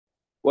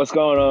What's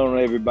going on,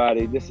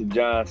 everybody? This is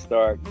John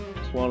Stark.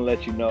 Just want to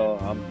let you know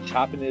I'm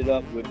chopping it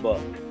up with Buck.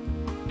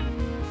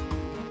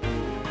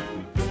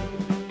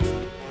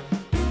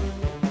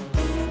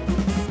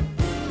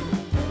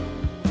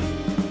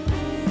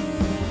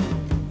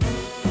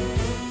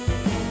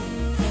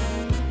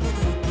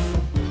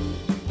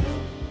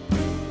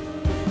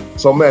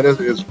 So, man,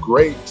 it's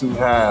great to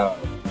have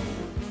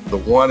the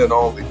one and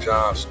only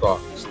John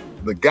Starks,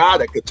 the guy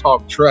that could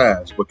talk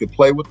trash but could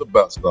play with the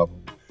best of them.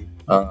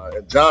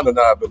 And John and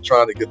I have been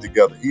trying to get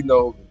together. We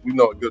know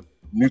a good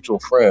mutual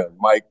friend,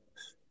 Mike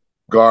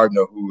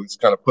Gardner, who has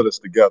kind of put us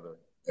together.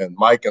 And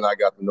Mike and I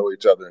got to know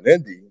each other in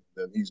Indy,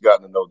 and he's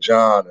gotten to know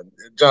John. And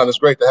John, it's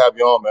great to have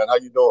you on, man. How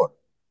you doing?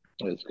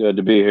 It's good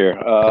to be here.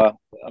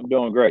 I'm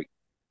doing great.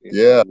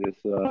 Yeah.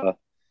 Just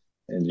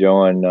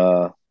enjoying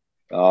the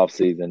off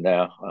season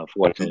now,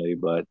 unfortunately,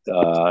 but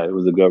it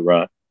was a good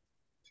run.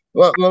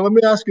 Well, let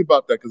me ask you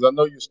about that because I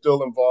know you're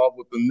still involved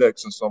with the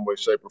Knicks in some way,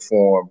 shape, or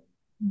form.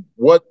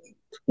 What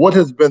what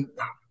has been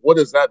what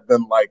has that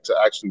been like to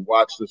actually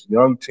watch this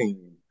young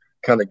team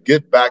kind of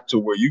get back to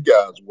where you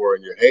guys were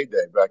in your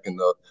heyday, back in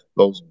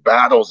those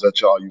battles that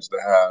y'all used to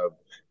have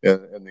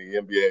in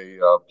the NBA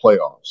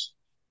playoffs?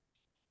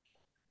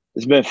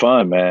 It's been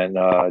fun, man.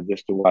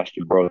 Just to watch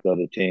the growth of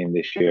the team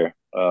this year.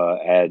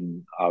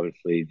 Adding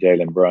obviously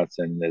Jalen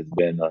Brunson has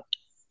been a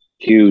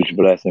huge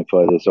blessing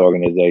for this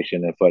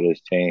organization and for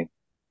this team.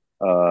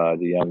 The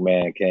young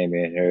man came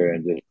in here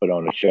and just put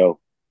on a show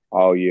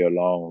all year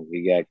long.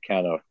 He got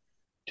kind of,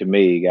 to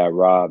me, he got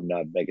robbed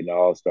not making the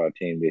All Star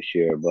team this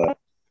year, but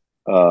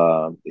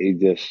he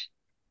just,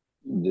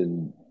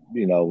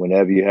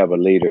 whenever you have a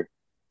leader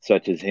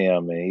such as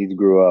him, and he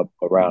grew up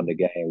around the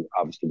game,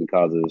 obviously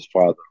because of his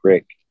father,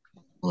 Rick.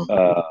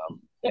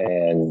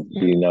 And,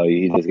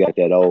 he just got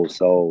that old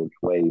soul,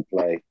 the way he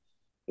plays,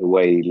 the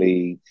way he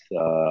leads.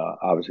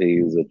 Obviously,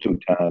 he was a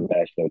two-time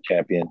national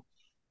champion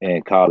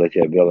in college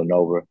at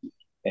Villanova,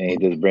 and he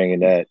just bringing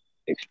that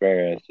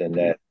experience and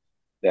that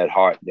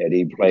heart that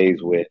he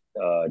plays with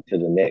to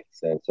the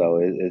Knicks, and so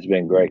it's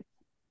been great.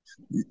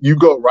 You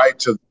go right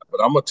to that,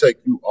 but I'm gonna take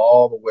you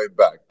all the way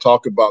back.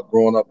 Talk about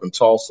growing up in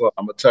Tulsa.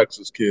 I'm a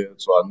Texas kid,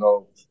 so I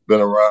know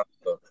been around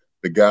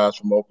the guys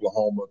from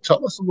Oklahoma.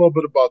 Tell us a little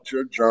bit about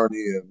your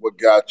journey and what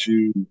got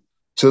you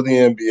to the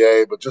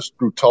NBA, but just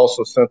through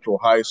Tulsa Central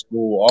High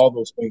School, all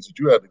those things that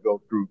you had to go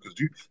through because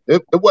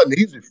it wasn't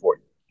easy for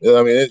you.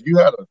 I mean, you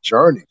had a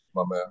journey,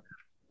 my man.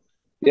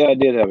 Yeah, I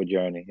did have a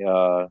journey.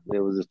 It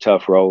was a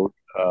tough road,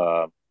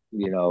 but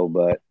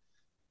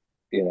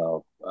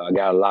I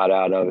got a lot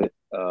out of it.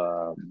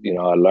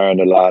 I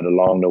learned a lot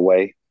along the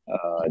way.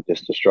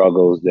 Just the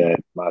struggles that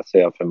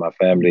myself and my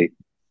family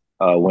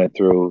went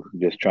through,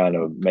 just trying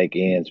to make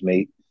ends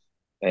meet.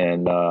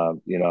 And I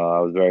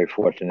was very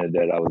fortunate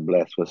that I was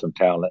blessed with some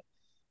talent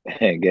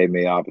and gave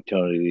me an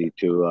opportunity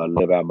to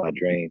live out my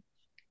dream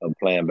of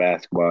playing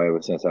basketball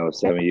ever since I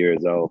was 7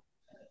 years old.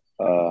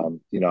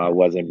 I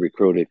wasn't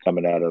recruited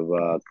coming out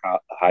of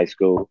high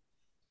school,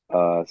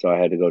 so I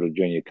had to go to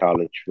junior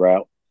college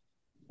route.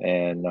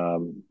 And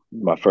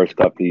my first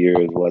couple of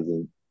years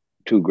wasn't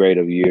too great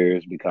of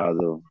years because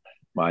of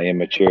my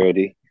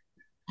immaturity.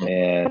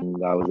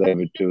 And I was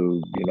able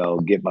to,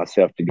 get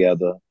myself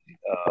together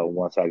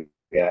once I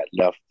got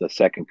left the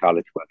second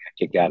college, but I got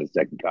kicked out of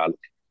second college.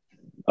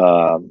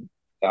 Um,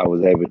 I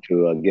was able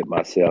to get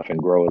myself and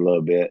grow a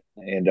little bit.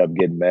 End up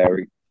getting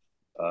married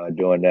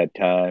during that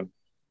time,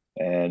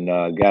 and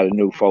got a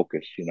new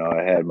focus.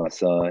 I had my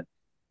son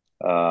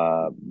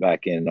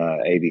back in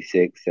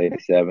 86,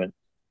 87,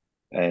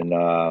 and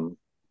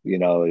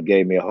it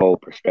gave me a whole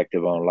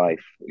perspective on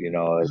life.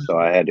 And so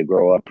I had to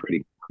grow up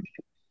pretty.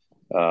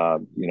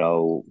 You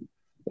know,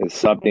 it's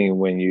something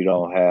when you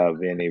don't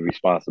have any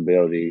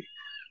responsibility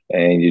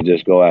and you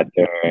just go out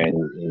there and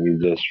you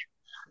just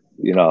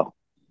you know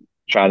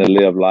trying to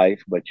live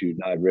life, but you're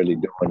not really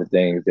doing the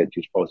things that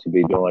you're supposed to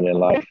be doing in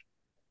life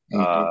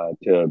Mm-hmm.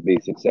 to be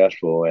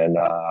successful. And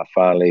I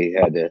finally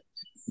had to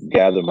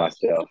gather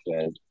myself,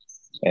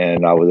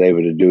 and I was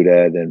able to do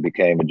that and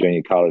became a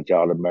junior college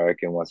All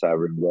American once I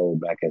enrolled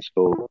back in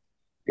school.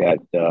 Got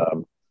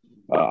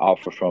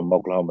offer from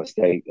Oklahoma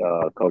State,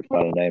 coach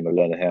by the name of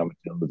Leonard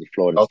Hamilton, who's a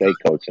Florida Okay. State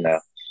coach now,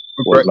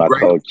 was Great, my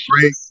great, coach.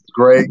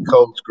 great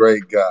coach,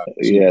 great guy.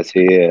 Yes,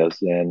 he is.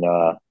 And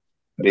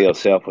Bill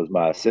Self was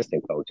my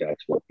assistant coach,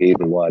 actually. He's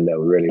the one that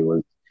really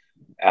was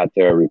out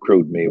there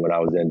recruiting me when I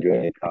was in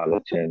junior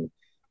college. And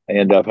I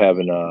ended up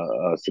having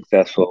a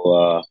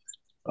successful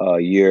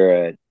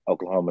year at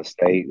Oklahoma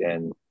State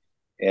and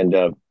end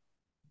up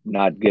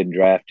not getting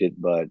drafted,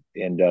 but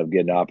end up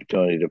getting the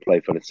opportunity to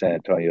play for the San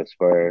Antonio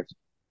Spurs.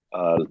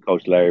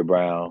 Coach Larry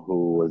Brown,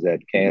 who was at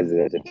Kansas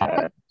at the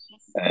time,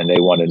 and they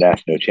won the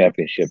national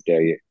championship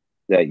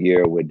that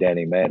year with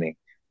Danny Manning.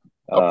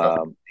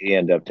 Okay. He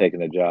ended up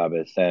taking a job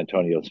at San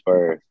Antonio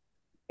Spurs,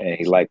 and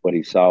he liked what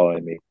he saw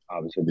in me,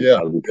 obviously Yeah.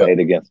 because we Yeah. played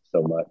against him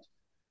so much.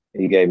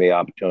 He gave me an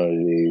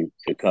opportunity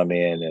to come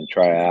in and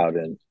try out,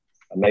 and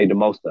I made the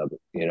most of it.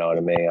 You know what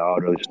I mean?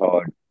 All those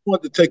hard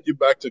wanted to take you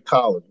back to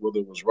college, whether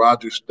it was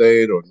Rogers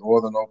State or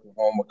Northern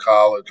Oklahoma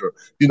College, or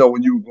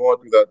when you were going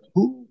through that.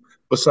 Who,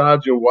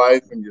 besides your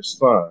wife and your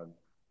son,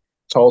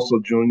 Tulsa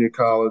Junior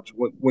College,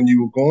 when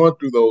you were going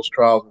through those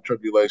trials and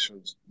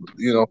tribulations,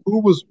 who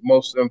was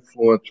most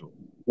influential?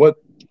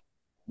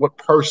 What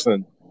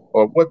person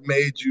or what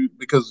made you?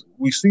 Because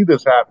we see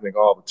this happening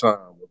all the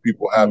time, where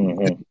people have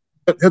Hmm.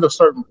 hit a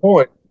certain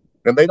point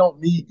and they don't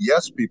need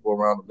yes people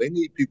around them. They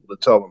need people to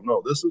tell them,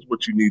 no, this is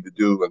what you need to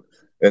do.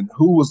 And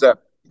who was that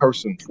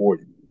person for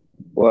you?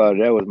 Well,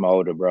 that was my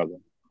older brother.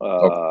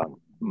 Okay.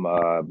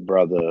 My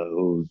brother,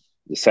 who's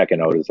the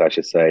second oldest, I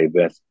should say,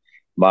 Vince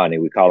Monty.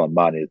 We call him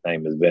Monty. His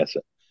name is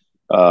Vincent.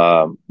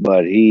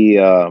 But he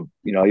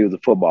was a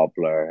football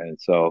player, and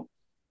so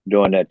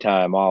during that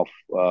time off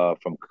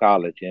from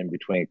college, in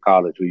between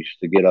college, we used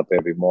to get up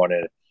every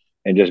morning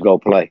and just go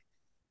play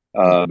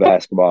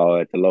basketball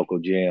at the local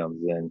gyms,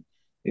 and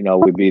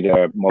we'd be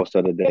there most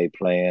of the day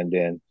playing.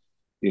 And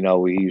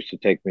we used to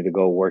take me to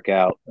go work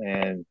out,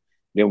 and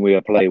then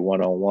we'd play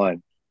one on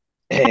one.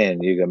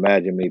 And you can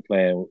imagine me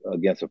playing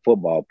against a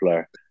football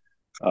player.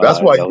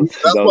 That's why Those you.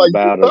 That's those why you.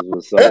 battles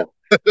were so.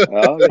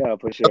 Oh yeah,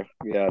 for sure.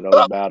 Yeah,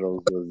 those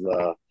battles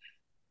was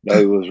no,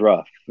 it was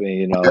rough,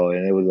 and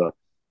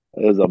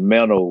it was a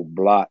mental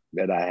block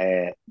that I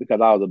had because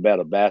I was a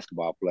better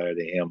basketball player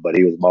than him, but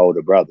he was my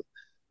older brother,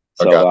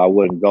 I so got. I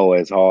wouldn't go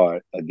as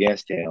hard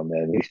against him,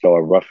 and he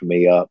started roughing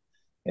me up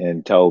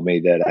and told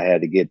me that I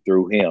had to get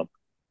through him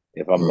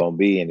if I'm Mm, going to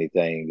be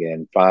anything,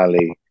 and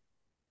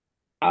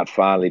I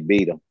finally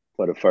beat him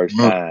for the first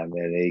mm, time,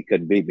 and he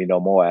couldn't beat me no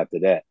more after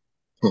that,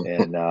 mm.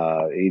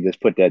 and he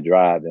just put that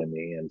drive in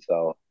me, and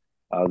so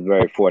I was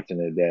very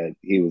fortunate that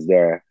he was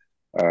there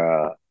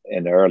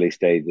in the early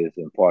stages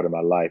and part of my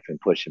life and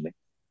pushing me.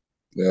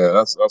 Yeah,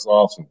 that's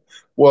awesome.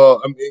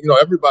 Well, I mean,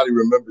 everybody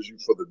remembers you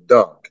for the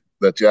dunk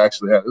that you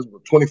actually had. This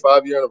was a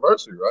 25-year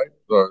anniversary, right?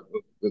 Or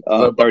is that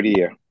about 30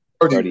 year,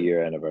 30 30 years?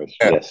 year anniversary.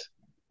 Man, Yes,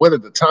 where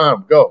did the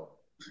time go?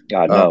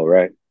 I Uh, know,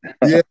 right?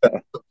 yeah.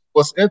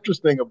 What's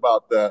interesting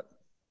about that,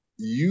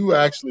 you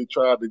actually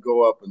tried to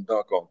go up and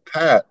dunk on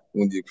Pat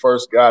when you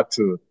first got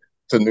to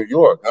New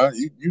York, huh?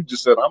 You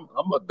just said, I'm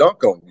gonna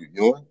dunk on you,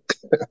 you know?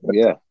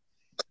 Yeah.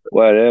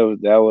 Well,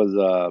 that was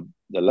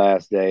the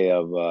last day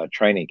of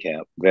training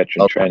camp,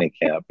 veteran Oh, training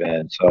camp,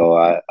 and so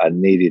I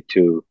needed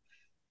to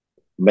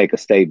make a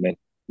statement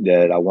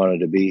that I wanted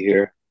to be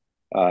here.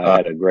 I uh,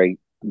 had a great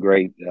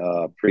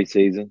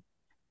preseason,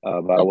 but I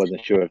okay.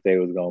 wasn't sure if they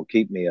was going to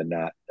keep me or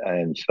not,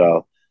 and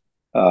so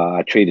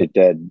I treated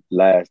that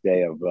last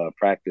day of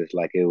practice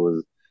like it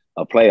was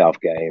a playoff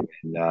game,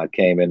 and I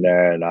came in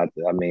there, and I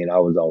mean, I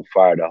was on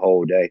fire the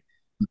whole day,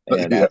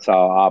 and Yeah. I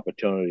saw an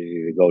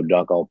opportunity to go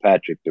dunk on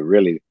Patrick to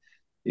really,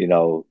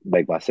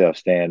 make myself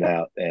stand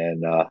out,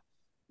 and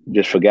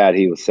just forgot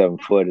he was 7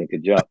 foot and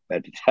could jump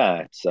at the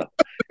time, so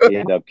he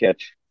ended up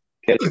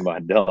catching my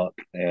dunk,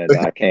 and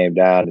I came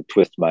down and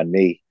twisted my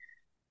knee,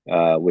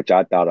 which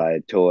I thought I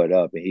had tore it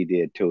up, and he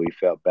did too. He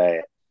felt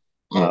bad.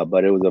 Mm,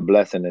 But it was a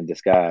blessing in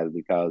disguise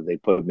because they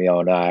put me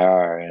on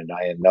IR, and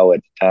I didn't know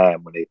at the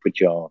time when they put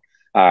you on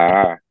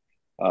IR,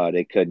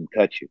 they couldn't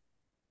cut you,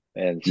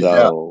 and yeah.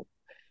 so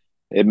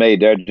it made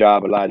their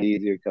job a lot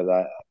easier because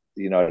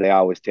they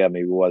always tell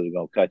me we wasn't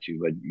gonna cut you,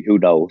 but who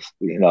knows?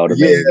 You know what I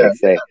Yeah.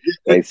 mean?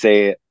 They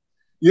say it,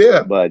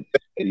 Yeah. but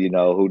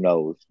who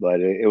knows? But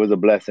it was a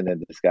blessing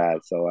in disguise.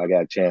 So I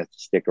got a chance to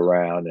stick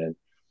around,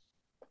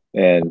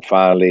 and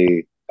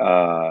finally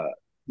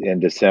in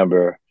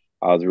December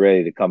I was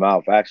ready to come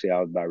out. Actually,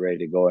 I was about ready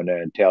to go in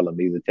there and tell them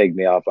either take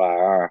me off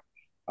IR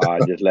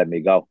or just let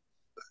me go.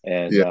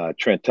 And Yeah.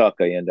 Trent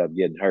Tucker ended up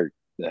getting hurt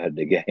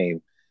the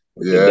game.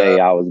 The Yeah. day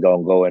I was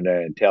gonna go in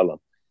there and tell him,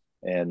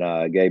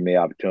 and gave me the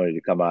opportunity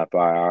to come out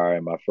IR.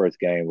 And my first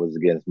game was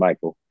against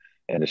Michael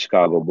and the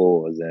Chicago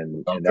Bulls,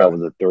 and Okay. that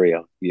was a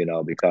thrill,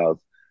 because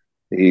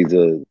he's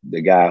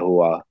the guy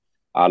who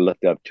I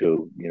looked up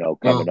to,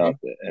 coming Hmm. up,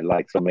 and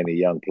like so many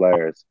young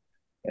players.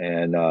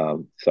 And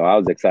so I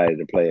was excited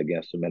to play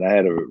against him, and I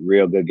had a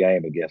real good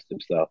game against him.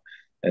 So,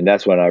 and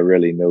that's when I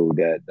really knew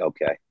that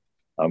okay,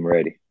 I'm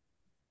ready.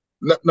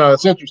 No,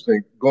 it's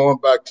interesting. Going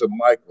back to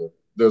Michael,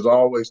 there's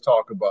always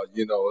talk about,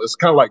 it's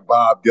kind of like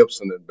Bob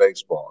Gibson in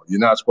baseball. You're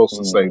not supposed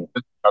to say, Hmm.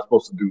 this, you're not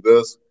supposed to do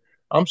this.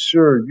 I'm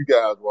sure you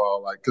guys were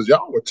all like, because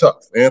y'all were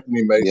tough.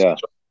 Anthony Mason, Yeah. Charles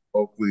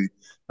Oakley.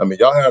 I mean,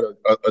 y'all had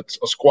a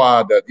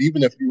squad that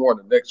even if you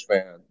weren't a Knicks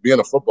fan, being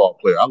a football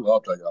player, I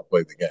loved how y'all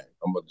played the game.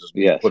 I'm going to just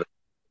be Yes. put it.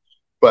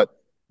 But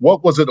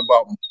what was it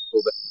about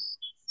Michael that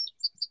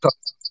tough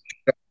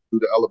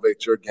to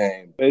elevate your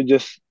game? It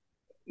just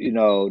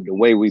the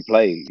way we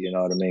played, you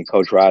know what I mean?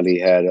 Coach Riley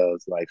had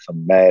us like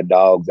some mad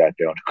dogs out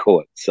there on the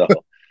court. So,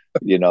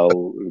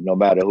 no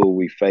matter who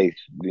we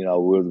faced, we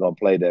was gonna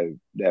play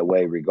that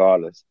way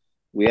regardless.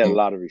 We had a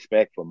lot of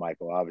respect for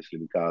Michael, obviously,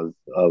 because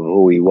of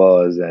who he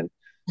was and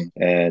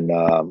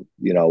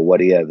what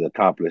he has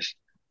accomplished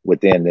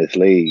within this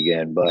league.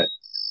 And but,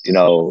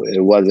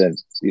 it wasn't,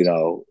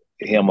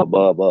 him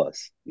above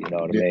us, you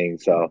know what I Yeah, mean?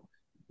 So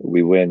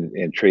we went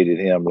and treated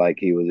him like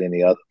he was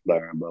any other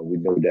player, but we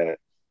knew that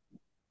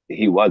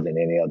he wasn't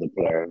any other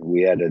player.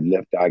 We had to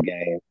lift our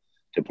game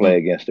to Mm. play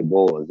against the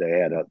Bulls. They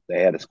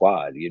had a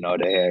squad.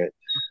 They had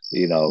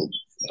you know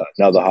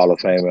another Hall of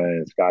Famer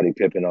and Scottie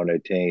Pippen on their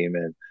team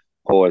and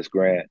Horace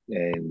Grant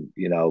and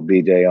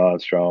B.J.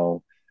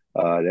 Armstrong.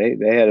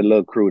 They had a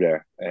little crew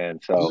there,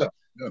 and so Yeah,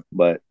 yeah.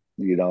 but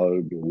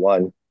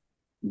one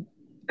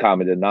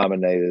common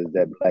denominator is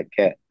that black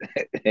cat.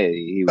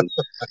 He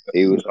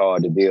was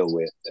hard to deal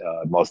with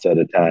most of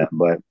the time,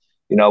 but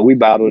we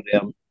battled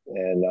him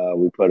and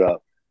we put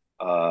up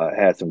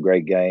had some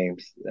great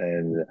games,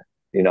 and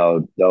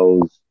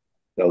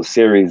those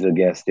series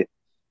against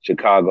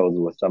Chicago's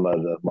was some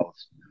of the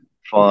most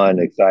fun,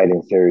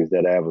 exciting series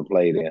that I ever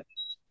played in.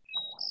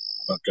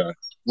 Okay.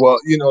 Well,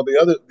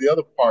 the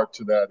other part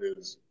to that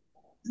is,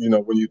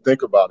 when you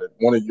think about it,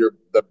 one of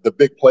the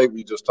big play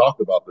we just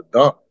talked about, the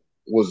dunk,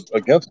 was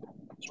against the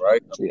Knicks,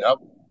 right? I Yeah.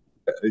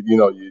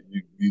 mean,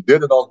 you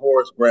did it on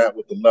Horace Grant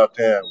with the left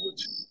hand,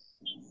 which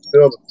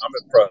still I'm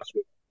impressed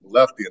with the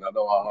lefty, and I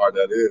know how hard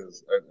that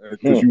is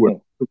because you were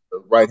a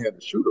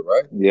right-handed shooter,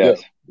 right? Yeah,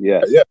 Yes.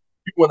 Yes. yeah.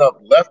 You went up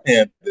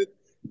left-handed,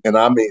 and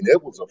I mean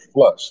it was a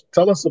flush.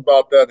 Tell us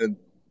about that. And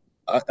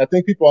I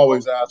think people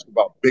always ask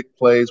about big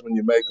plays when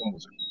you make them.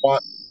 Was it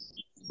quite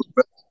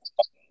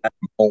that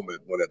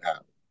moment when it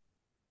happened?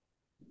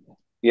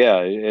 Yeah,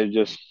 it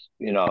just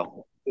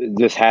it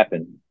just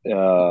happened.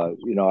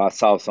 I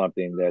saw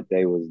something that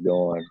they was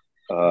doing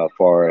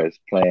far as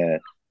playing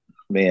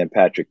me and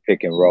Patrick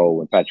pick and roll.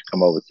 When Patrick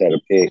come over set a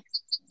pick,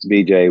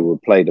 BJ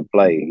would play the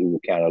play. He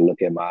would kind of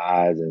look at my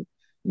eyes and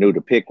knew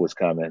the pick was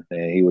coming,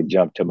 and he would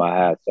jump to my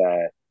high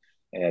side.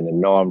 And then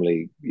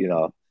normally,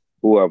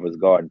 whoever's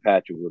guarding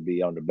Patrick would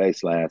be on the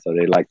baseline, so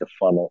they like to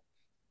funnel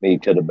me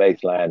to the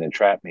baseline and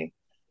trap me.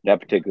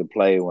 That particular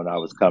play, when I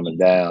was coming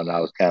down,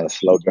 I was kind of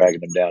slow dragging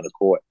them down the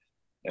court.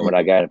 And when I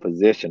Mm-hmm. got in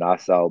position, I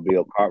saw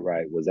Bill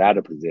Cartwright was out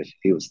of position.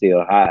 He was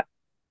still high,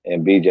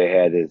 and BJ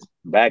had his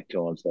back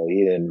to him, so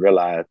he didn't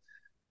realize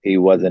he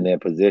wasn't in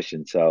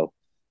position. So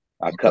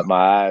I Okay. cut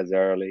my eyes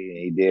early, and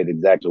he did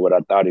exactly what I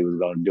thought he was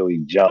going to do. He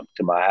jumped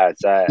to my high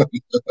side.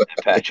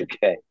 Patrick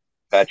came.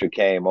 Patrick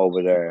came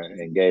over there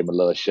and gave him a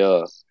little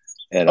shove,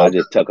 and I Okay.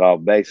 just took off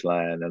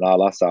baseline, and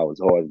all I saw was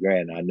Horace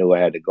Grant. I knew I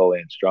had to go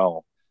in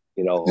strong.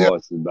 Yeah.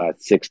 Horace is about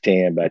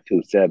 6'10", about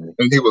 270.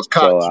 And he was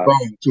cotton So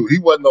strong too. He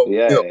wasn't no,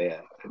 yeah,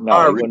 yeah. No, he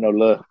fiery. wasn't no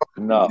little.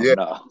 No, Yeah.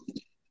 no,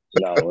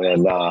 no.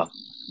 And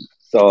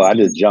so I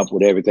just jumped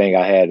with everything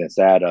I had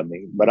inside of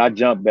me. But I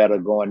jumped better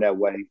going that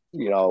way,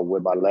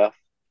 with my left,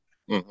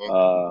 Mm-hmm.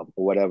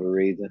 for whatever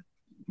reason.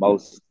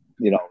 Most,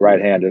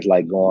 right-handers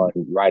like going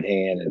right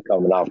hand and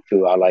coming off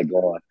too. I like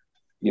going,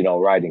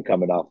 right and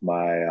coming off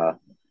my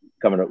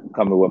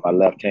coming with my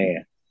left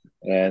hand.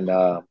 And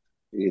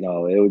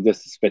it was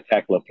just a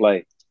spectacular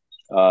play.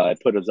 It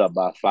put us up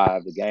by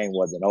 5. The game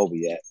wasn't over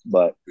yet,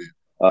 but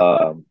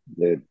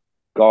the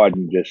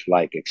garden just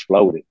like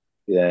exploded,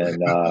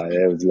 and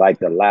it was like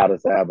the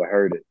loudest I ever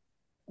heard it.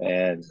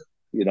 And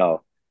you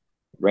know,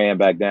 ran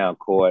back down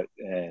court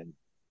and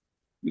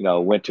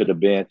went to the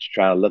bench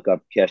trying to look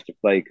up, catch the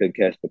play, couldn't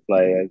catch the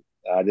play.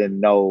 I didn't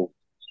know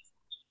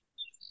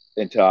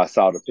until I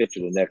saw the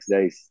picture the next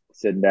day,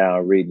 sitting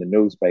down reading the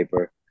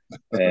newspaper,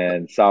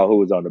 and saw who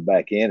was on the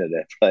back end of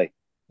that play,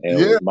 and it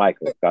Yeah. was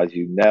Michael. Because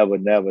you never,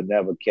 never,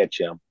 never catch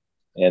him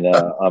in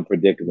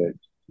unpredictable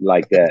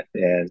like that.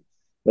 And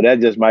but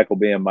that's just Michael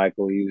being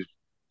Michael. He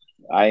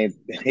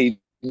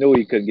knew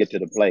he couldn't get to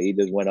the play. He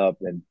just went up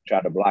and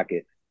tried to block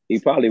it. He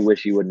probably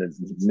wish he wouldn't have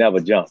never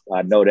jumped.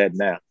 I know that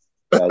now,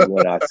 because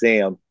when I see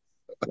him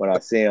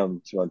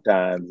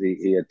sometimes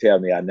he'll tell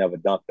me I never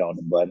dunked on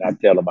him, but I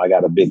tell him I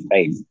got a big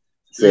paint.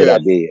 Said Yeah. I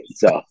did.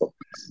 So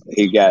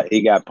he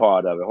got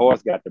part of it.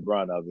 Horse got the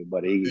brunt of it,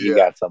 but he Yeah.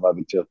 got some of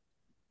it too.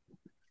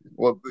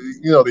 Well,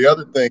 the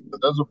other thing,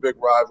 there's a big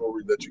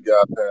rivalry that you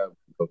guys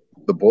have,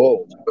 the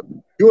Bulls. But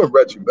you and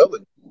Reggie Miller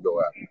go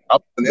at it. I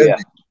was in Yeah.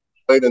 Indy,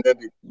 played in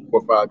Indy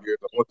for 4 or 5 years.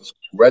 I went to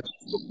school with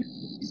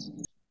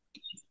Reggie.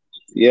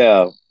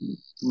 Yeah.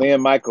 Me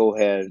and Michael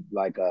had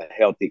like a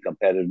healthy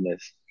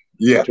competitiveness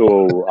Yeah.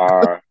 to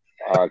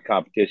our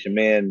competition.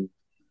 Me and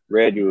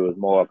Reggie was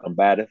more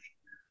combative,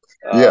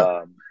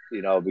 Yeah.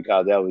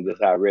 because that was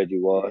just how Reggie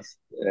was.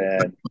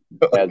 And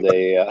as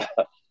a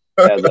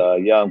as a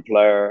young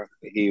player,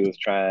 he was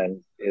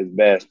trying his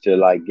best to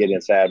like get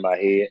inside my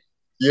head.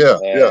 Yeah.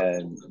 Yeah.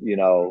 And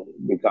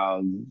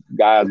because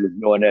guys was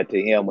doing that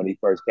to him when he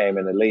first came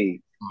in the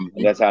league, and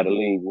Mm-hmm. that's how the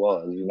league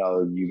was.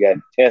 You got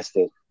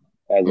tested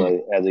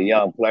as a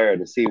young player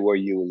to see where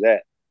you was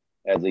at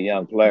as a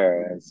young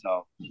player, and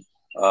so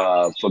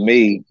for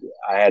me,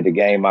 I had to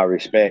gain my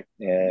respect,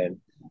 and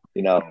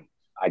you know,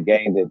 I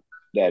gained it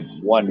that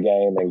one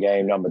game and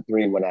game number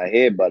 3 when I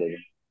headbutted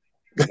him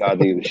because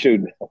he was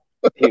shooting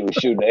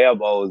the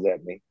elbows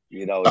at me,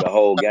 the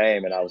whole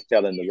game, and I was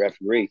telling the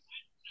referee,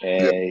 Yeah.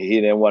 and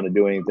he didn't want to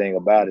do anything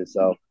about it.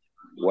 So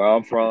where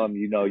I'm from,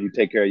 you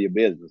take care of your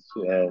business,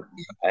 and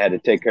I had to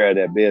take care of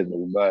that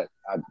business. But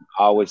I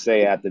always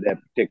say after that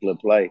particular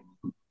play,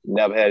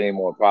 never had any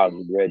more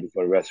problems with Reggie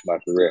for the rest of my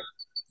career.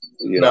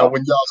 You Now, know,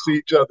 when y'all see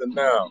each other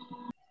now,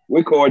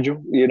 we're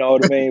cordial. You know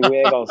what I mean? We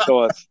ain't gonna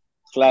start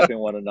slapping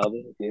one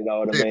another. You know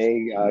what I Yeah,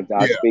 mean? I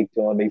yeah. speak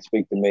to him, he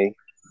speak to me.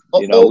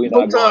 Oh, You know, we're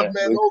not sometimes, going.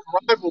 man, We those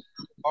rivals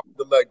are hard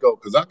to let go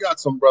because I got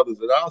some brothers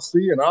that I'll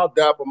see and I'll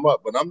dap them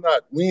up, but I'm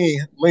not. We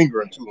ain't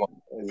lingering too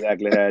long.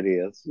 exactly how it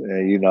is.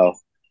 And, you know,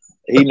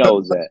 he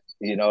knows that.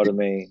 You know what I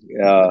mean?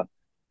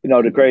 You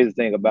know, the crazy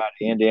thing about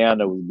it,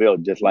 Indiana was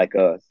built just like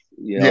us.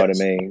 You know what I Yes.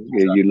 mean?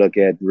 You look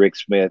at Rick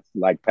Smith,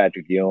 like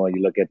Patrick Ewing.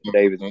 You look at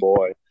Davis Mhm.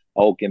 Boyd,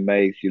 Oak and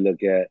Mace. You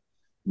look at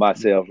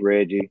myself,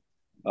 Reggie,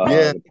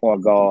 Yeah, the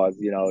point guards.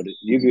 You know,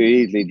 you could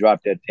easily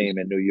drop that team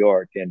in New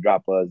York and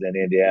drop us in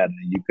Indiana.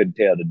 And you couldn't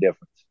tell the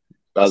difference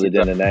that's other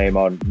than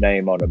exactly. the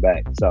name on the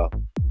back. So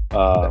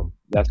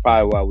that's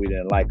probably why we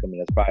didn't like them, and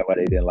that's probably why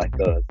they didn't like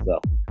us. So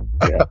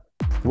yeah.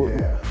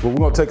 We're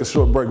going to take a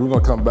short break. We're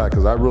going to come back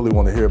because I really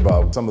want to hear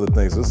about some of the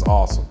things. This is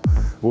awesome.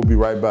 We'll be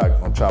right back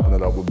on Chopping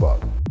It Up with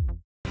Buck.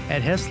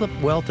 At Heslop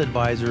Wealth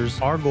Advisors,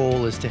 our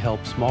goal is to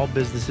help small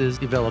businesses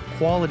develop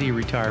quality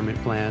retirement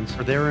plans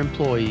for their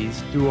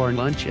employees through our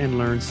Lunch and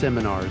Learn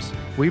seminars.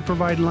 We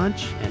provide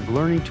lunch and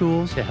learning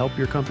tools to help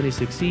your company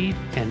succeed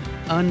and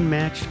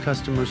unmatched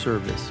customer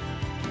service.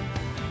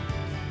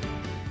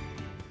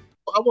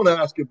 I want to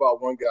ask you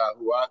about one guy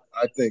who I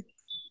think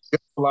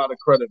gets a lot of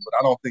credit, but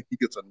I don't think he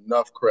gets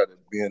enough credit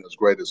being as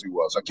great as he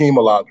was. Hakeem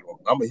Olajuwon.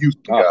 I'm a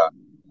Houston Oh guy,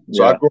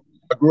 so yeah.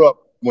 I grew up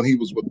when he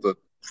was with the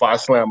Phi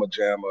Slamma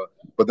Jamma,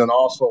 but then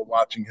also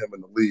watching him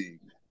in the league.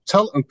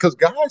 Tell because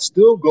guys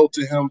still go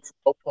to him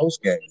for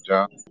post game,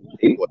 John.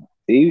 He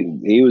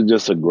he was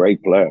just a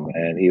great player,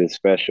 man. He was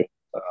special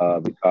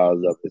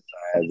because of his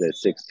size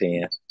at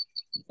 6'10",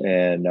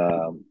 and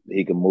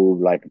he could move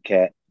like a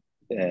cat,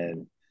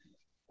 and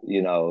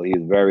you know he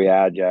was very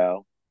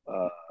agile.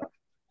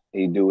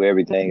 He do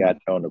everything out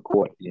there on the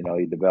court. You know,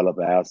 he developed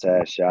an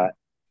outside shot.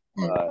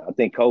 Mm, I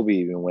think Kobe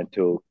even went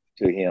to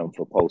him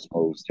for post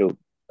moves too.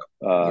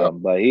 yep.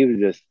 But he was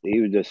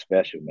just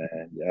special,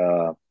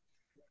 man.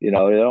 You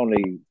know, there's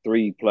only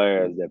three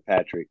players that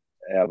Patrick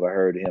ever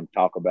heard him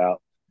talk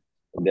about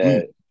Mm,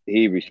 that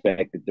he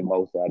respected the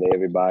most out of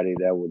everybody.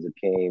 That was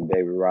Akeem,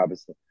 David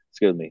Robinson,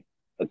 excuse me,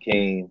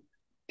 Akeem,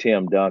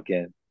 Tim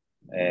Duncan,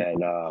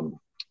 and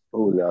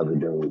who was the other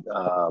dude?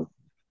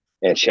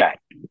 And Shaq.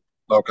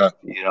 okay.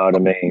 You know what I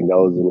mean?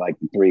 Those are like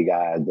the three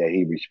guys that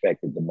he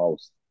respected the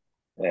most.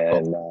 Okay.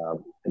 And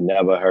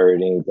never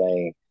heard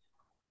anything.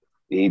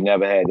 He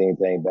never had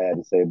anything bad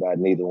to say about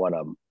neither one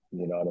of them.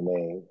 You know what I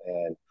mean?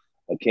 And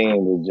Akeem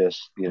was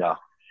just, you know,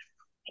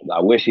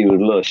 I wish he was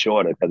a little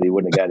shorter because he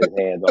wouldn't have got his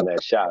hands on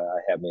that shot. I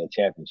have me a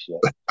championship,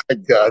 I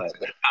got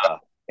but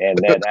and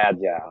that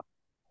agile.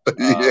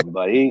 you. Yeah.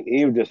 But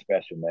he was just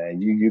special, man.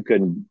 You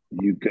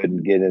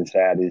couldn't get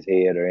inside his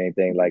head or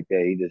anything like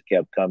that. He just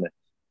kept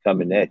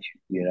coming at you.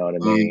 You know what I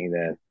Mm,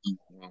 mean?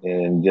 mm.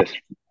 And just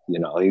he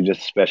was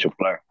just a special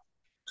player.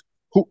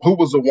 Who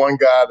was the one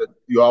guy that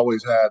you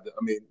always had?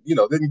 I mean,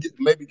 didn't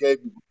maybe gave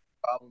you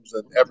problems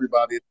and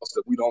everybody else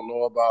that we don't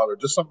know about, or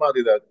just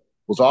somebody that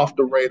was off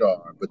the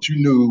radar, but you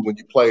knew when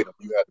you played them,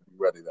 you had to be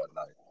ready that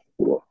night.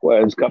 Well,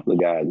 there's a couple of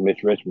guys.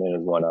 Mitch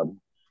Richmond is one of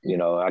them. You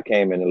know, I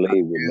came in the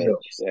league with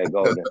Mitch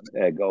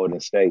at Golden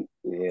State.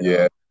 You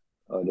Yeah.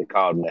 know, they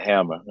called him the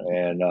Hammer,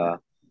 and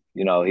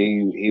you know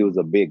he was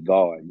a big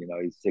guard. You know,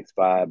 he's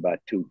 6'5", by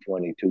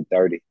 220,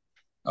 230,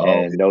 Oh,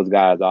 and those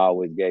guys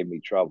always gave me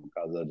trouble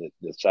because of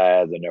the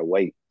size and their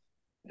weight,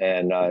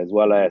 and as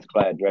well as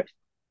Clyde Drexler.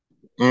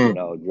 yeah. You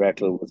know,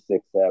 Drexler was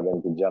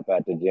 6'7", can jump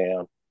out the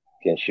gym,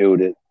 can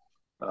shoot it,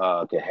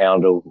 can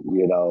handle.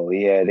 You know,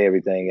 he had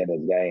everything in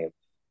his game.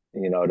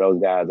 You know, those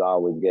guys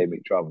always gave me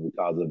trouble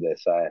because of their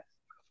size.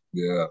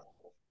 Yeah.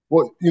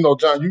 Well,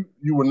 John,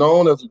 you were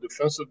known as a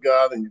defensive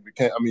guy, then you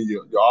became. I mean,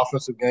 your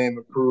offensive game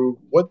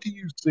improved. What do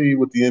you see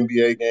with the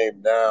NBA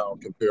game now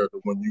compared to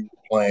when you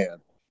were playing,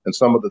 and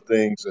some of the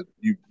things that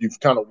you've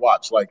kind of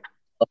watched? Like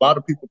a lot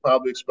of people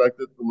probably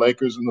expected the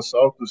Lakers and the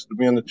Celtics to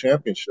be in the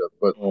championship,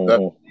 but that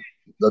Mm-hmm.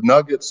 the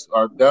Nuggets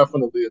are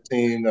definitely a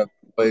team that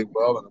played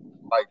well, and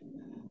like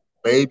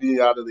maybe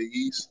out of the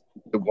East,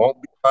 it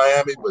won't be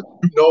Miami, but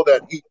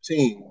that Heat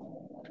team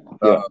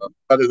Yeah.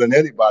 better than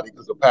anybody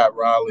because of Pat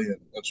Riley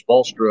and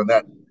Spoelstra and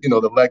that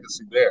the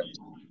legacy there.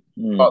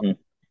 About Mm-hmm.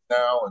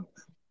 now and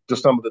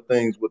just some of the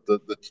things with the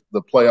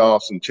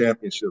playoffs and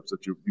championships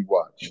that you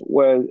watch.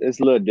 Well, it's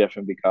a little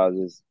different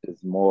because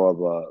it's more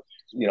of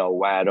a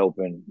wide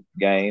open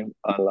game.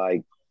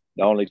 Unlike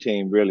the only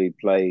team really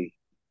play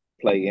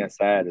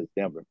inside is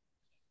Denver.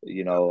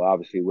 You know,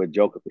 obviously with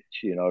Djokovic,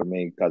 you know what I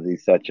mean, because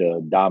he's such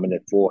a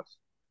dominant force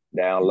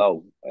down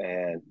low,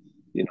 and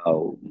you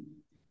know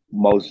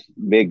most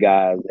big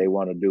guys they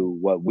want to do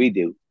what we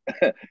do,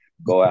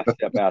 go out,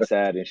 step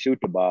outside and shoot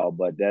the ball,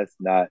 but that's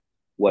not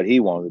what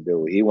he wants to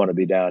do. He want to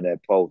be down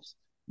that post,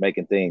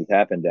 making things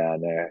happen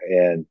down there.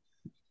 And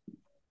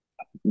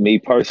me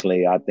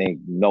personally, I think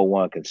no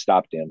one can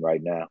stop them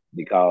right now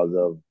because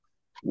of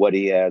what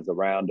he has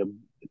around him,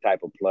 the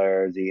type of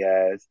players he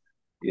has.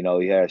 You know,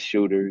 he has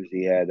shooters.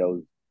 He had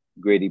those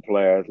gritty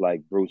players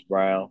like Bruce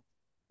Brown.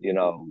 You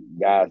know,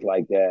 guys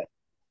like that.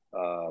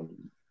 Um,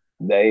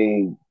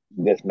 they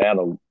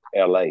dismantle.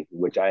 LA,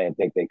 which I didn't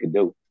think they could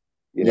do,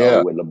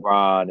 Yeah. with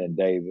LeBron and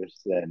Davis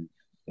and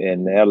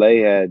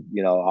LA had,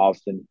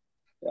 Austin.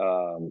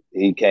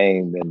 He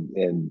came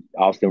and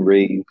Austin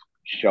Reeves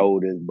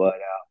showed his butt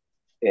out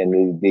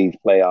in these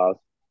playoffs,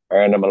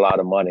 earned them a lot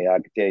of money. I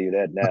can tell you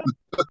that now.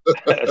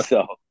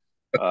 So,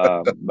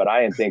 but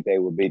I didn't think they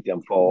would beat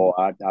them for.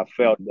 I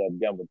felt that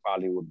Denver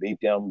probably would beat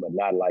them, but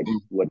not like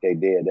what they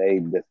did. They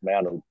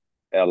dismantled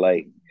LA,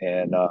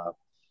 and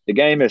the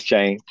game has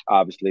changed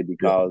obviously Yeah.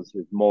 because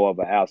it's more of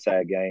an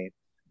outside game,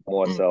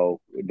 more Mm-hmm.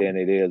 so than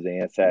it is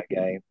an inside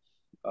game.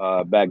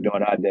 Back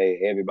during our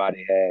day,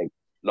 everybody had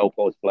low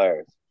post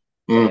players,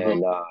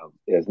 Mm-hmm. and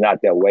it's not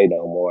that way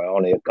no more.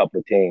 Only a couple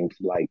of teams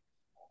like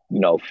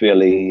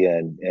Philly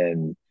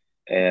and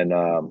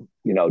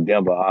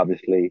Denver.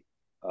 Obviously,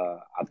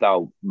 I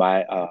thought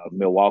my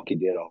Milwaukee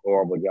did a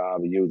horrible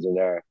job of using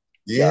their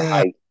Yeah.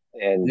 height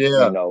and Yeah.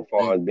 as And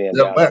far as being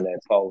they're down on left. that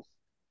post.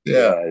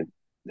 Yeah. Yeah,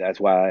 that's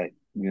why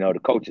the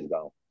coach is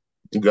gone.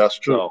 That's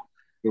true.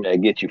 So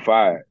that gets you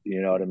fired.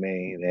 You know what I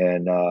mean?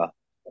 And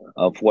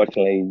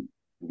unfortunately,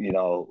 you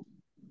know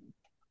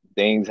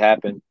things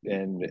happen, Yeah.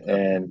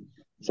 and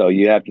so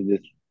you have to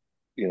just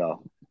you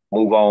know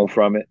move on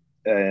from it.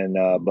 And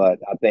but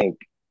I think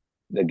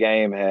the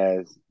game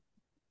has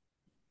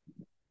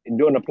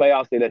during the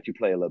playoffs they let you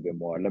play a little bit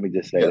more. Let me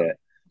just say Yeah. that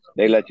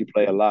they Yeah. let you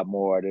play a lot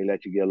more. They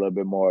let you get a little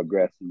bit more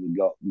aggressive.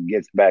 It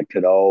gets back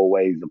to the old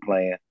ways of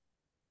playing,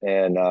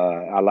 and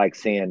I like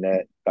seeing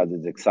that because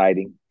it's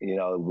exciting.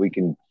 We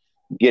can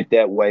get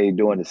that way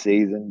during the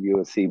season.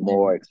 You'll see Mm-hmm.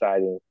 more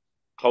exciting,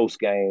 close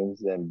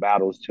games and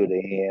battles to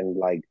the end.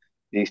 Like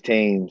these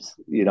teams,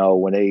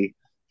 when they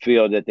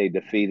feel that they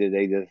defeated,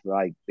 they just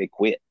like they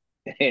quit,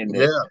 and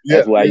Yeah. Yeah.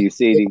 that's why Yeah. you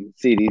see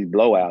these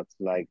blowouts.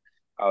 Like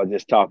I was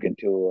just talking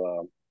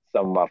to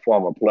some of my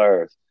former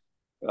players,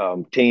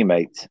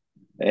 teammates,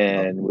 Uh,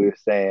 and we were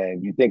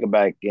saying, you think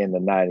back in the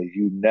 '90s,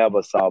 you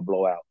never saw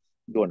blowouts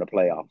during the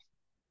playoffs.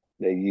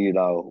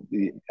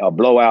 A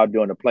blowout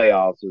during the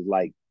playoffs is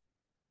like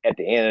at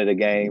the end of the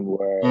game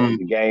where mm,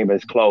 the game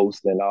is close,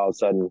 then all of a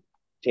sudden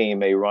team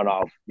may run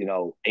off,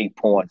 8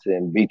 points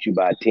and beat you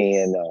by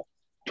 10 or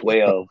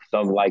 12,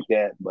 something like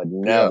that, but yeah.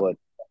 never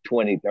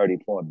 20, 30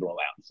 point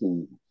blowouts.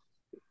 And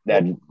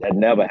that Well, that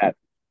never happened.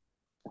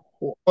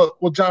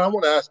 well, John, I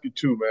want to ask you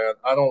too, man.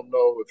 I don't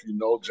know if you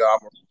know John,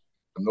 or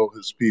know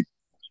his people,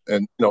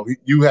 and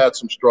you had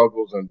some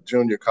struggles in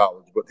junior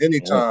college. But Mm-hmm.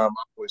 anytime,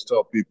 I always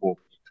tell people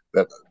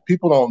that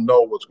people don't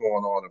know what's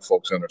going on in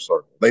folks' inner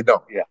circle. They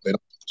don't. Yeah, They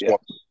don't know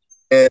what's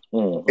yeah.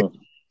 going on. Mm-hmm.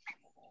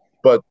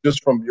 But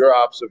just from your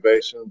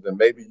observations, and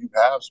maybe you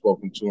have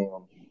spoken to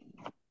him,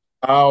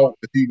 how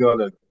is he going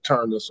to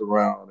turn this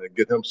around and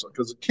get him some?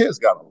 Because the kid's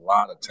got a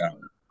lot of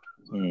talent.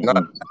 Not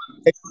Mm-hmm.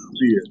 I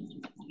see it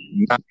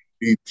not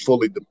be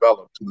fully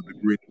developed to the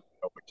degree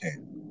that we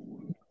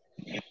can.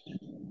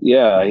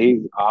 Yeah, I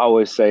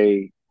always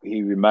say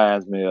he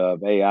reminds me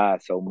of AI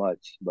so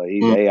much, but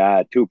he's Mm,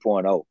 AI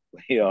 2.0.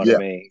 You know what I yeah,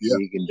 mean? yeah,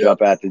 He can yeah.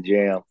 jump out the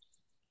gym.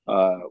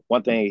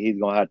 One thing he's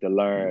gonna have to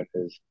learn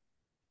is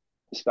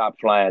stop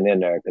flying in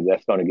there because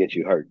that's gonna get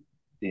you hurt.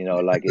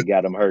 Like it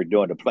got him hurt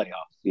during the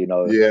playoffs. Yeah,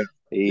 yeah.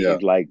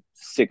 He's like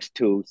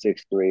 6'2",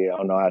 6'3". I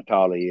don't know how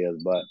tall he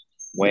is, but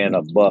weighing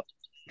a buck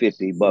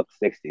 50, buck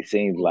 60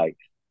 seems like,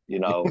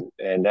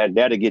 and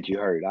that'll get you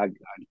hurt. I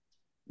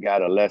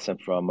got a lesson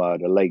from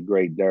the late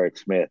great Derek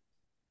Smith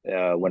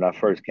when I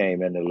first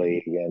came in the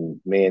league, and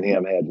me and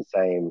him had the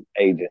same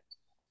agent,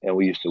 and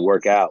we used to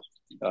work out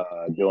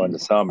during the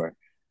summer,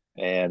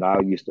 and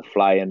I used to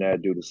fly in there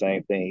do the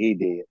same thing he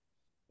did.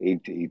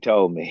 He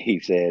told me, he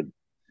said,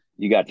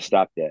 you got to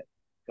stop that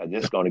because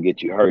it's going to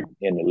get you hurt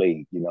in the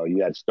league. You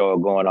got to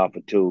start going off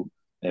a two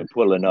and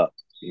pulling up.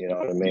 You know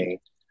what I mean?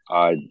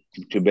 Uh,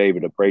 to be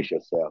able to brace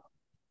yourself.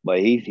 But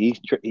he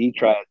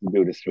tries to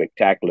do the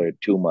spectacular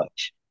too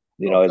much.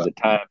 Okay. There's a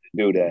time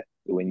to do that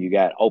when you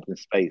got open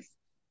space.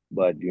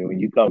 But when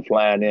you come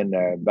flying in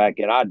there, back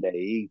in our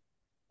day,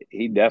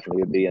 he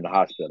definitely would be in the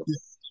hospital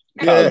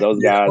because Yeah, those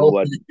yeah. guys Oh,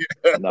 wasn't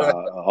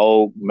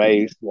old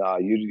Mace.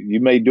 You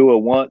may do it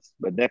once,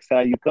 but next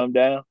time you come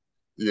down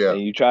yeah.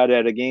 and you try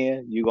that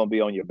again, you're gonna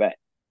be on your back.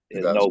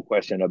 There's That's no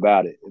question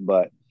about it.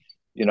 But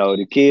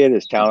the kid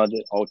is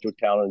talented, ultra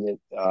talented.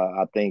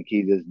 I think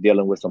he's just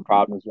dealing with some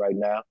problems right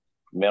now,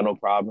 mental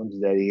problems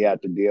that he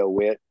had to deal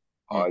with,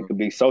 or it mhm. could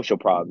be social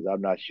problems.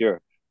 I'm not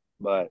sure,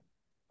 but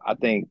I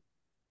think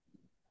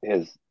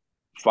his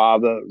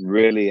father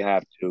really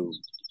have to,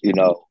 you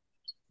know,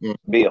 Mm.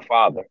 be a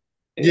father.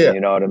 Yeah, You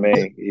know what I yeah,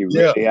 mean? He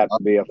yeah. really have I-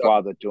 to be a I-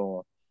 father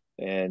to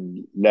him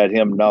and let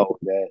him know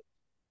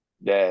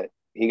that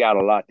he got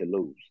a lot to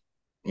lose.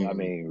 I mhm.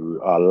 mean,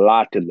 a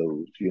lot to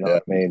lose. You know Yeah,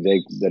 what I mean?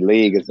 The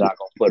league is not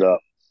going to put up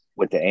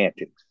with the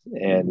antics,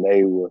 and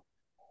they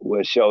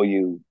will show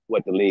you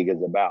what the league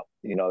is about.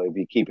 If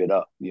you keep it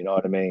up. You know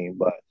what I mean?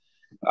 But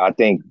I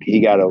think he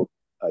got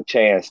a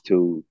chance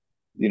to,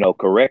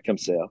 correct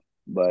himself.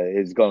 But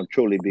it's going to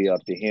truly be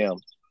up to him,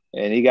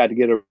 and he got to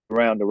get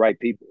around the right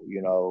people.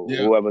 yeah,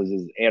 Whoever's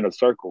his inner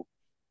circle.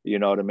 You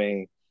know what I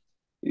mean?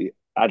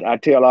 I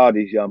tell all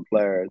these young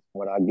players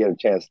when I get a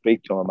chance to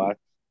speak to them,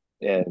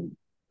 and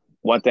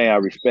one thing I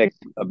respect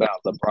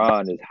about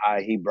LeBron is how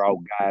he brought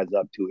guys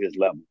up to his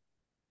level.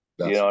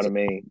 You That's know what I good.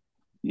 mean?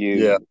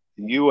 Yeah.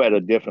 You at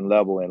a different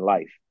level in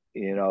life,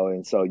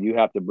 and so you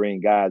have to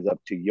bring guys up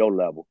to your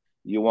level.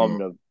 You want Mm,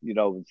 them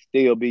to,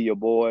 still be your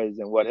boys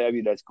and what have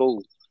you. That's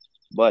cool,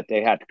 but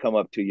they have to come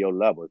up to your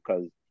level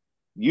because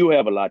you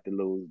have a lot to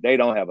lose. They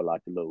don't have a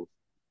lot to lose.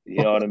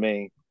 You know what I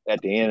mean?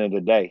 At the end of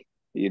the day,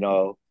 you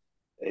know,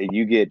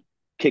 you get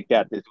kicked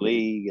out this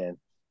league and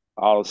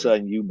all of a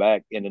sudden you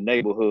back in the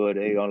neighborhood,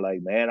 they gonna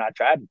like, man, I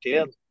tried to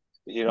tell him.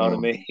 You know what I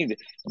mm. mean?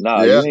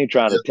 No, Yeah. you ain't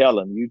trying Yeah. to tell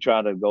him. You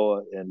trying to go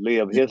and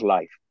live Yeah. his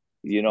life.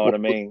 You know what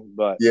Well, I mean?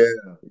 But yeah.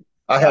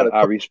 I I, had a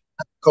I res-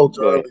 coach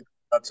go ahead. early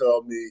that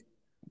told me,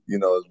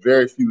 there's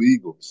very few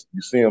eagles.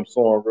 You see them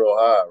soaring real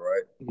high,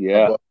 right?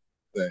 Yeah, Above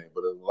thing,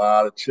 but there's a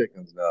lot of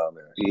chickens down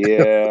there.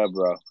 yeah,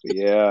 bro.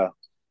 Yeah.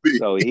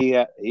 So he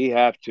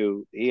have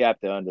to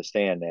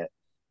understand that.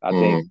 I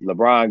think Mm,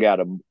 LeBron got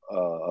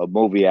a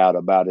movie out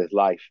about his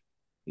life.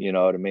 You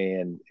know what I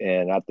mean?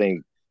 And I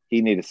think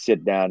he need to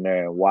sit down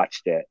there and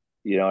watch that.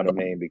 You know what I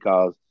mean?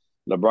 Because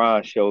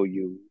LeBron showed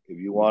you if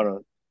you want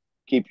to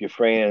keep your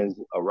friends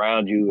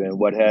around you and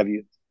what have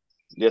you,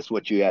 this is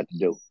what you have to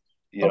do.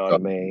 You know what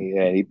okay. I mean?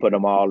 And he put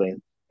them all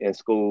in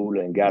school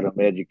and got them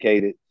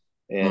educated.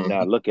 And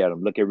now Hmm. look at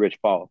him. Look at Rich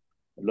Paul.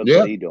 Look what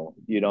Yeah, he doing.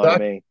 You know what I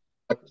exactly. mean?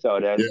 So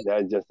Yeah.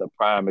 that's just a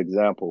prime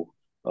example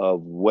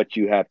of what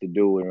you have to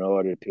do in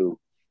order to,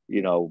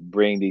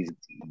 bring these,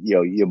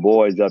 your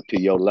boys up to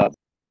your level.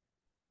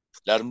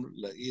 Let them,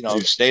 Yeah.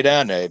 stay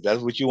down there. If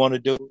that's what you want to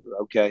do,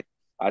 okay.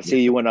 I Yeah.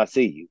 see you when I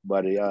see you,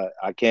 but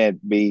I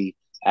can't be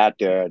out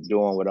there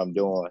doing what I'm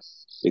doing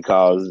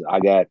because I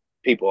got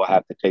people I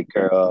have to take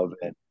care of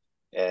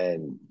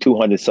and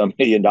 200 some $1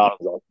 million on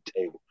the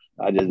table.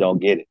 I just don't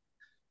get it.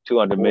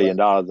 200 Well, million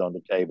dollars on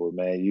the table,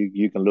 man.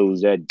 You can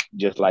lose that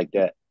just like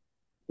that.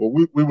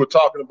 we were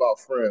talking about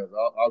friends.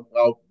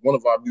 One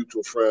of our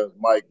mutual friends,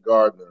 Mike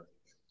Gardner,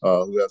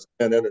 who has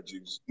 10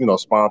 Energies,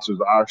 sponsors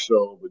our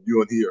show, but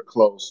you and he are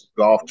close,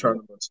 golf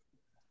tournaments.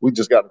 We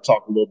just got to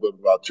talk a little bit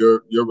about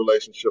your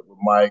relationship with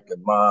Mike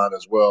and mine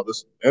as well.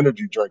 This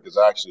energy drink is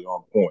actually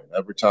on point.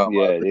 Every time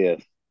Yeah, I it drink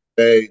is.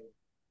 it,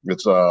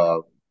 it's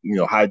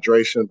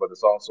hydration, but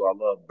it's also I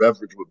love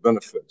beverage with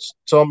benefits.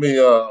 Tell me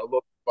a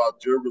little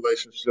about your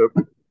relationship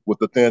with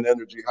the Thin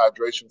Energy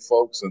Hydration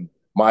folks and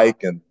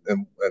Mike and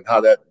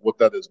how that what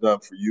that has done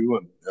for you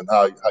and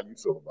how you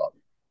feel about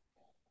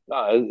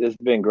No, it's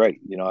been great.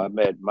 I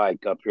met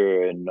Mike up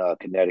here in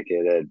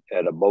Connecticut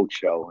at a boat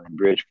show in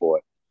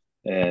Bridgeport,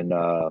 and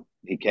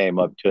he came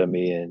up to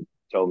me and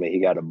told me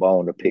he got a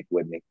bone to pick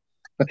with me,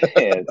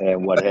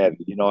 and what have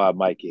you. You know how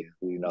Mike is.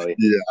 it.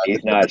 Yeah, I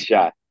He's know. not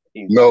shy.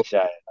 He's No. not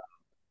shy.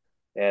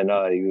 And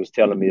he was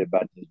telling me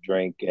about this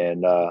drink,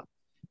 and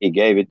he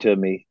gave it to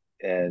me,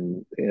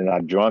 and I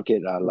drunk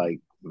it. I like,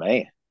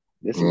 man,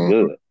 this is Mhm.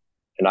 good.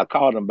 And I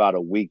called him about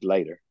a week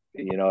later.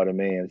 You know what I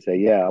mean? And say,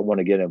 yeah, I want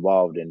to get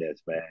involved in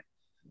this, man.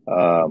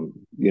 um,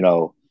 you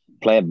know,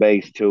 plant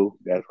based too.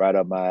 That's right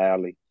up my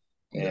alley.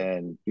 Yeah,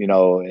 And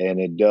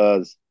it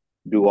does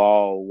do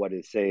all what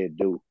it said it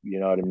do. You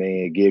know what I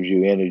mean? It gives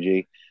you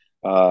energy.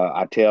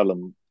 I tell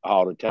them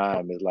all the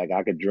time, it's like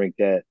I could drink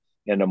that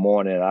in the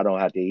morning. I don't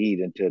have to eat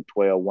until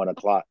 12, 1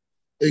 o'clock.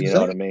 You know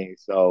what I exactly. mean?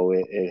 So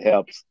it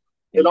helps.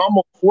 It And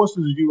almost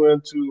forces you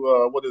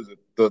into what is it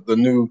the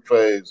new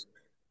phase,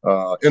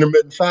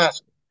 intermittent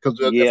fasting. Because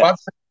if I drink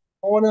yes, in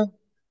the morning,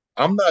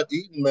 I'm not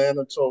eating, man,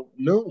 until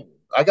noon.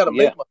 I got to yeah,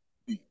 make my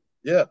eat.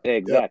 Yeah, yeah,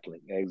 exactly,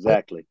 yeah,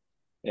 exactly.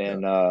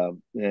 yeah.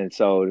 And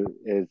so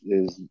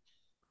is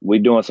we're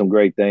doing some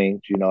great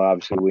things.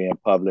 Obviously we're in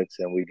Publix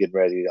and we're getting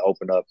ready to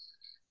open up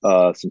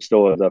some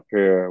stores up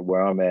here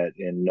where I'm at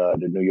in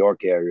the New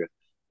York area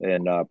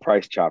and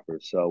Price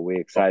Choppers. So we're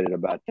excited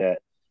about that.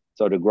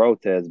 So the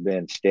growth has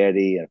been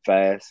steady and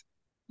fast.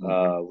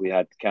 Mm-hmm. We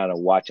had to kind of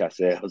watch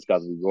ourselves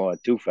because we're growing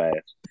too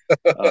fast.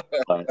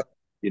 But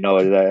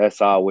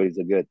that's always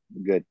a good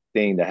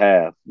thing to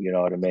have. You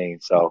know what I mean?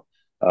 So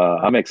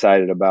I'm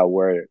excited about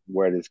where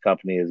this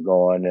company is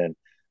going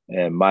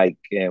and Mike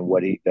and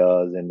what he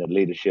does and the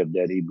leadership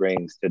that he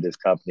brings to this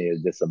company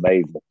is just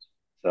amazing.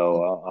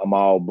 So I'm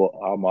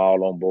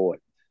all on board.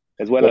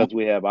 As well Well, as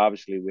we had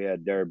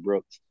Derek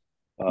Brooks,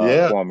 yeah,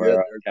 yeah. former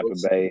Derek Tampa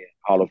Brooks, Bay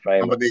Hall of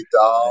Famer, Dominique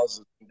Dawes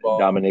is involved.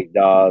 Dominique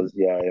Dawes,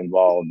 yeah,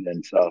 involved,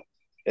 and so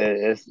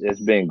it's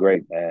been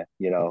great, man.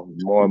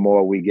 More and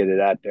more we get it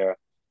out there,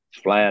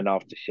 it's flying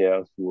off the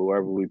shelves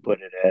wherever we put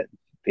it at.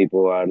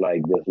 People are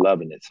like just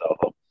loving it.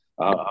 So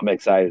I'm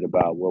excited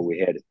about where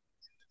we're headed.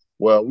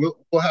 Well,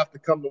 we'll have to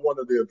come to one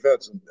of the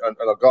events and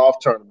a golf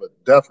tournament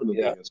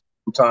definitely Yeah. and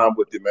spend some time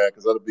with you, man,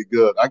 because that'll be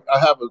good. I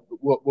have a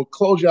we'll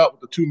close you out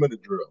with the 2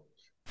 minute drill.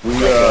 We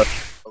Okay.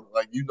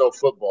 like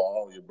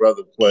football, your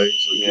brother plays,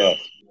 so Yes.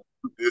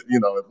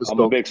 if it's I'm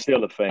a no big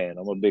Steeler fan.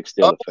 I'm a big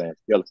oh, Steeler fan.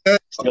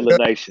 Still a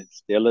okay, nation.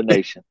 Still a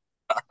nation.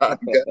 I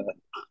got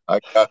I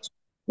got you.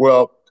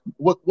 Well,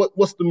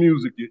 what's the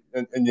music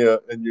in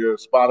your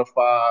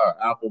Spotify or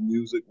Apple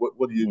Music?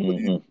 What do you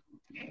hmm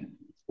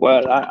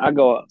Well, I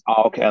go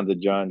all kinds of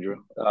genre.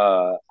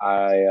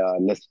 I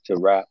listen to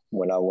rap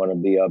when I want to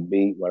be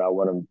upbeat. When I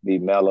want to be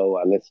mellow,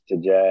 I listen to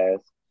jazz.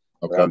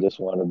 When I Okay. just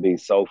want to be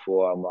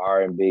soulful, I'm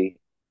R&B.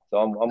 So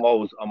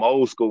I'm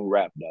old school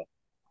rap though.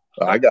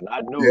 I got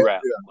Not new yeah,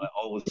 rap, yeah. but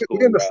old We're school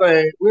in the rap.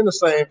 same we're in the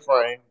same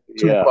frame.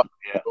 Yeah, Tupac,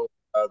 yeah, those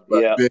guys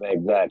back yeah, then.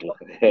 exactly,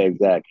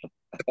 exactly.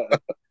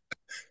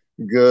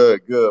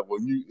 Good, good. Well,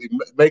 you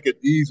make it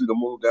easy to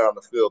move down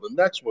the field. The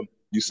next one,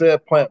 you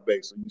said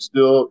plant-based. Are you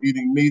still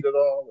eating meat at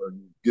all, or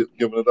you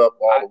giving it up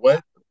all I, the way?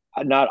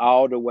 not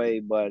all the way,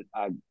 but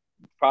I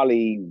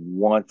probably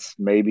once,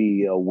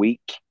 maybe a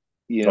week.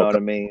 You know what Okay,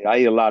 I mean? I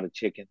eat a lot of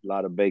chicken, a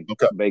lot of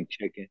okay. baked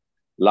chicken,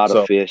 a lot of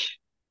So fish.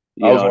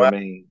 I You was know what I going to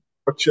mean?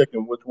 ask for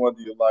chicken. Which one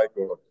do you like,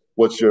 or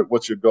what's your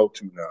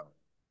go-to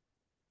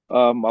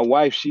now? My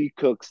wife, she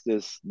cooks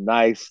this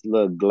nice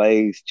little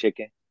glazed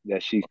chicken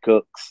that she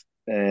cooks,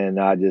 and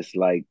I just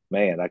like,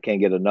 man, I can't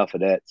get enough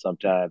of that.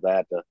 Sometimes I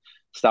have to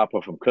stop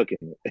her from cooking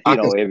it, I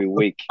can every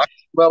week. I can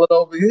smell it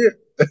over here.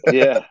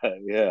 Yeah,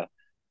 yeah,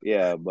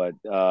 yeah. But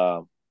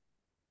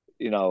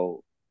you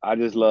know, I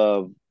just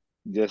love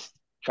just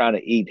trying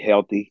to eat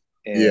healthy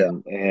Yeah.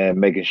 and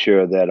making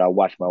sure that I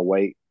watch my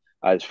weight.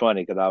 It's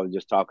funny because I was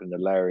just talking to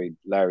Larry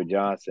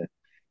Johnson,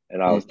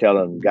 and I Mm, was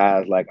telling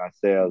guys like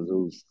ourselves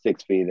who's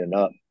 6 feet and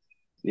up,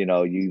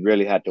 you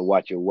really have to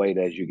watch your weight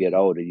as you get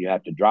older. You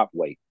have to drop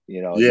weight. yeah.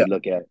 You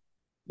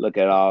look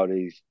at all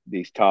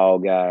these tall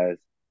guys.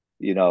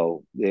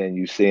 Then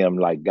you see them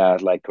like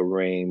guys like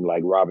Kareem,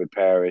 like Robert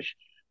Parrish,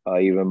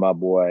 even my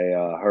boy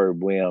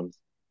Herb Williams.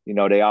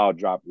 They all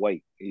drop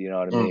weight. You know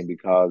what I Mm, mean?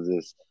 Because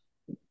it's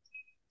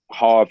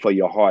hard for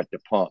your heart to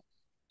pump.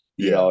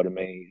 You know yeah. what I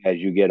mean? As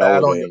you get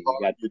Bad older, on your and you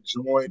heart, got your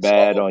joints,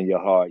 bad all. on your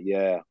heart.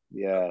 Yeah,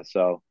 yeah.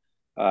 So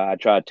I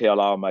try to tell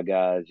all my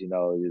guys,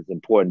 it's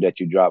important that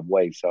you drop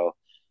weight. So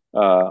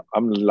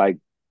I'm like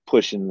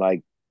pushing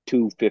like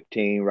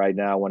 215 right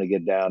now. I want to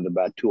get down to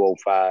about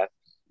 205,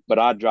 but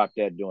I drop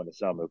that during the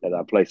summer because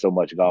I play so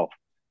much golf.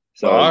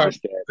 So it's All right.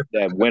 just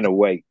that winter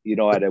weight. You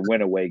know how that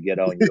winter weight get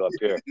on you up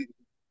here.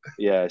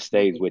 Yeah, it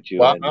stays with you,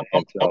 Well, and and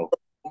I'm so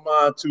on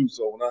mine too.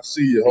 So when I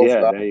see you,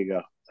 yeah, hopefully there you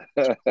go.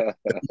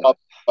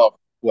 I'll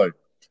play.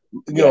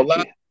 Got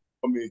Last you.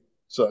 for me,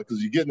 so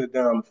because you're getting it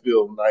down the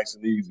field nice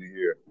and easy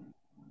here.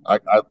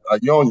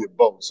 You're on your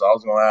boat, so I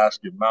was going to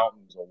ask you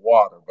mountains or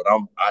water, but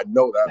I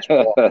know that's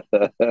water.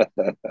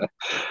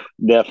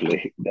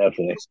 Definitely,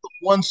 definitely. What's the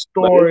one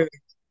But it, story?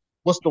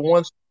 What's the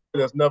one story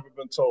that's never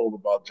been told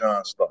about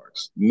John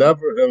Starks?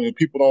 Never. I mean,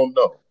 people don't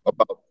know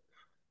about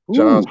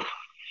John. ooh,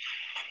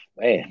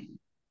 man.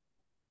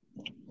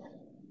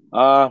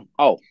 Oh,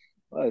 well,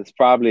 it's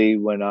probably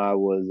when I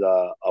was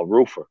a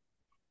roofer.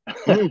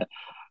 Mm,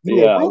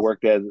 you a Yeah, roof?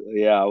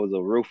 I was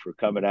a roofer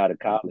coming out of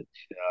college.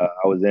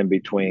 I was in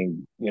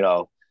between,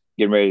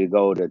 getting ready to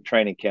go to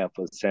training camp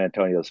for San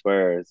Antonio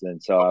Spurs.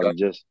 And so I Okay.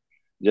 was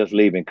just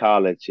leaving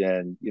college,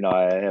 and,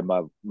 I had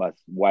my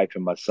wife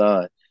and my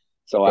son.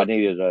 So I Okay.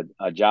 needed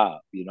a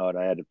job, and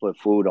I had to put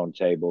food on the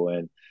table.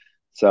 And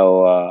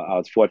so I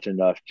was fortunate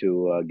enough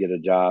to get a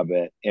job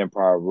at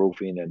Empire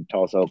Roofing in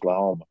Tulsa,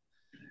 Oklahoma.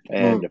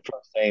 And Mm, the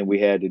first thing we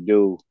had to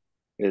do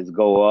is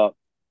go up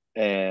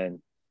and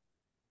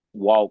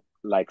walk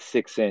like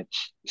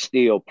 6-inch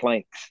steel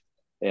planks.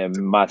 And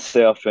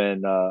myself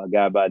and a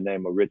guy by the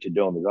name of Richard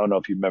Dumas. I don't know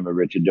if you remember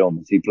Richard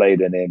Dumas. He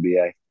played in the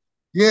NBA.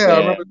 yeah, I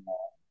remember.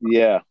 And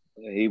yeah,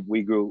 he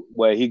grew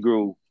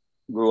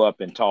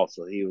up in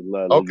Tulsa. He was a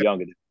little Okay.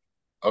 younger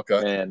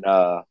Okay. and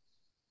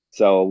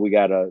so we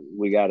got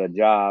a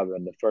job,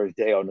 and the first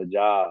day on the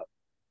job,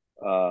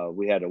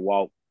 we had to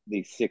walk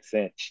these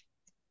 6-inch,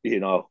 you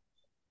know,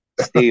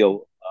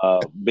 steel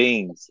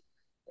beams.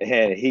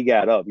 And he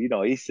got up,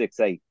 he's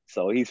 6'8",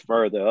 so he's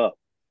further up.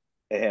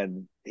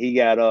 And he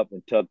got up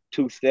and took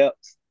 2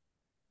 steps,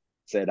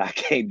 said, I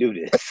can't do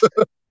this.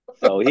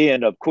 So he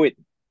ended up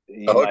quitting.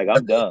 He's like, Okay.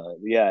 I'm done.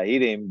 Yeah, he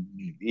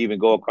didn't even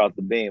go across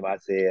the beam.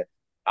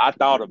 I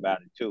thought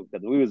about it too,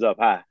 because we was up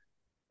high.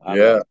 I was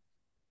Yeah. like,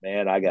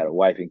 man, I got a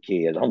wife and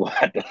kids. I'm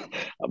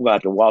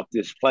going to walk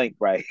this plank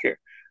right here.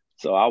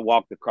 So I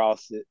walked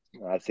across it.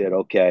 I said,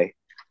 okay.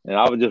 And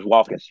I was just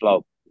walking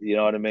slow. You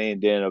know what I mean?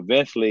 Then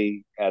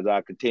eventually, as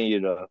I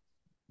continued to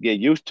get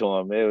used to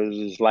him, it was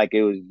just like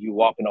it was you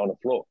walking on the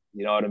floor.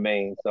 You know what I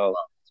mean? So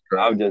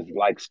I Great. would just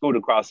like scoot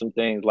across some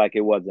things like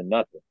it wasn't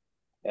nothing.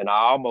 And I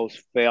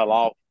almost fell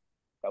off.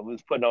 I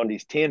was putting on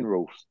these tin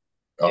roofs,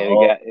 and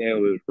Oh,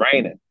 it was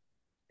raining,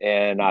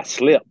 and I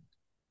slipped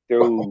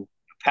through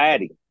the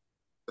patio,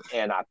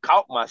 and I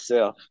caught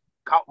myself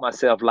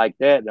like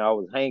that, and I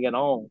was hanging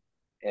on,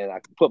 and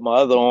I put my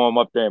other arm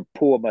up there and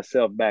pulled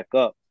myself back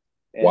up,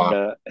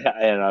 and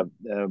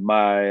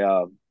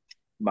wow.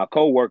 my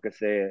coworker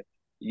said,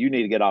 "You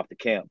need to get off the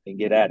camp and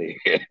get out of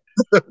here."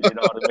 You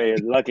know what I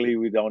mean? Luckily,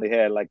 we only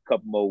had like a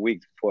couple more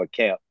weeks before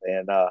camp,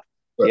 and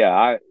But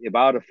yeah, if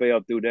I would have fell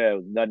through there, it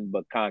was nothing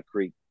but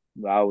concrete.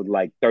 I was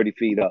like 30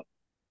 feet up.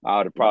 I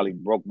would have probably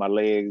broke my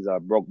legs or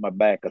broke my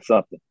back or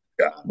something.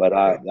 God, But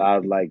I, man. I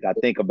was like, I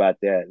think about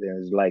that,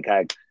 and it's like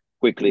how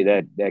quickly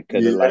that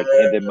could have Yeah. like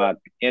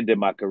ended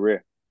my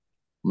career.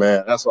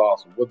 Man, that's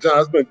awesome. Well, John,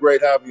 it's been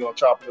great having you on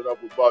Chopping It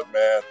Up with Buck,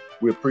 man.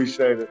 We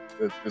appreciate it.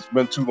 It's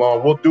been too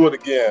long. We'll do it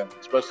again,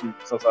 especially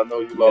since I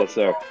know you love Yes,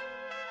 sir.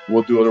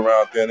 We'll do it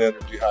around Thin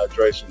Energy,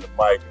 Hydration, and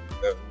Mike.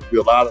 And we'll be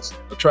a lot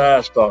of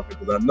trash talking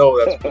because I know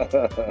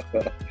that's.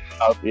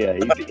 Yeah,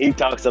 he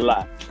talks a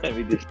lot. Let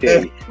me just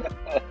tell you.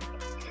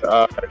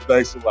 All right,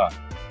 thanks a lot.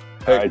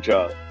 All right,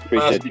 Charles.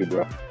 Appreciate you,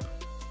 bro.